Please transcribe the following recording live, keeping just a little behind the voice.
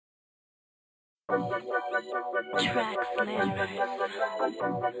Track flavors.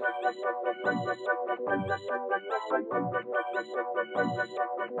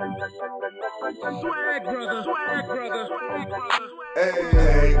 Swag brother, swag brother, swag brother. Hey,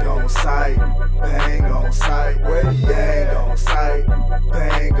 bang on sight, bang on sight. Where you bang on sight,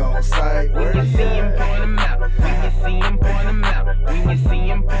 bang on sight. When you see him, point him out. When you see him, point him out. When you see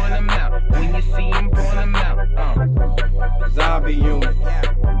him, point him out. When you see him, point him out. Zombie unit,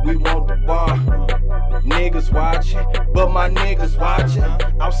 we want the bar. Niggas watching, but my niggas watching.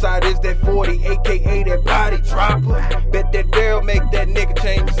 Outside is that 40, aka that body dropper. Bet that barrel make that nigga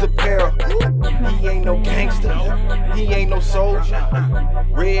change his apparel. He ain't no gangster, he ain't no soldier.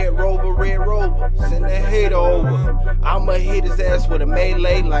 Red Rover, send that hater over. I'ma hit his ass with a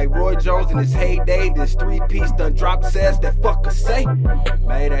melee like Roy Jones in his heyday. This 3-piece done dropped his ass, that fucker say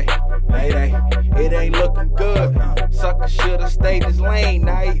Mayday, Mayday, it ain't looking good. Sucker shoulda stayed his lane,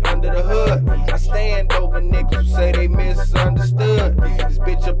 now he under the hood. I stand over niggas who say they misunderstood. This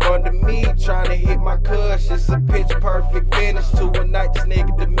bitch up under me, tryna hit my cush. It's a pitch perfect finish to a night this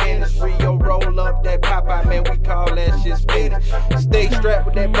nigga diminished. Rio roll up that Popeye, man, we call that shit spinach. Stay strapped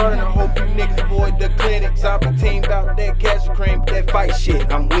with that burner, hope you niggas avoid the clinic. Zombie team out that cashew cream, but that fight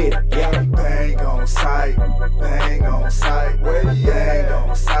shit, I'm with it, yeah. Bang on sight, bang on sight. Where you bang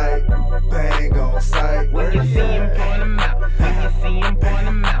on sight, bang on sight. When you see him, point him out. When you see him, point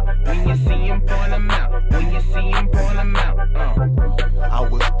him out. When you see him, point him out. When you see him, point him out. I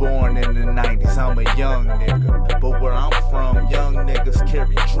was born in the 90s, I'm a young nigga. But where I'm from, young niggas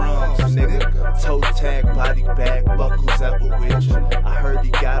carry drums, nigga. Toe tag, body bag, fuck who's ever with you. I heard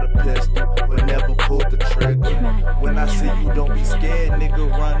he got a pistol, but never pulled the trigger. When I see you, don't be scared, nigga,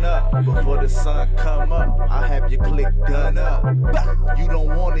 run up. Before the sun come up, I'll have your click done up. You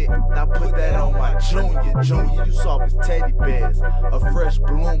don't want it, I put that on my junior. Junior, you soft as teddy bears, a fresh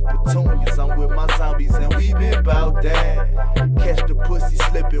bloom petunias. I'm with my zombies and we been bout that. Catch the pussy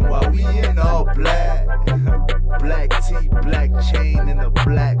slipping while we in all black. Black tee, black chain, and a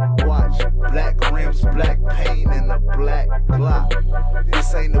black watch. Black rims, black paint, and a black Glock.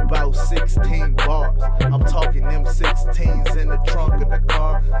 This ain't about 16 bars. I'm talking them 16s in the trunk of the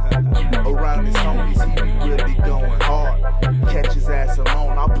car. Around his homies, he be really going hard. Catch his ass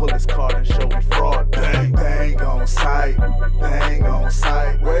alone, I'll pull his card and show he fraud. Bang, bang on sight, bang on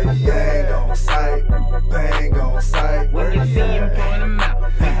sight. Where you bang on sight, bang on sight. When you see him, point him out.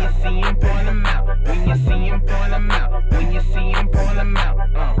 When you see him, point him out. When you see him, point him out. When you see him, point him out.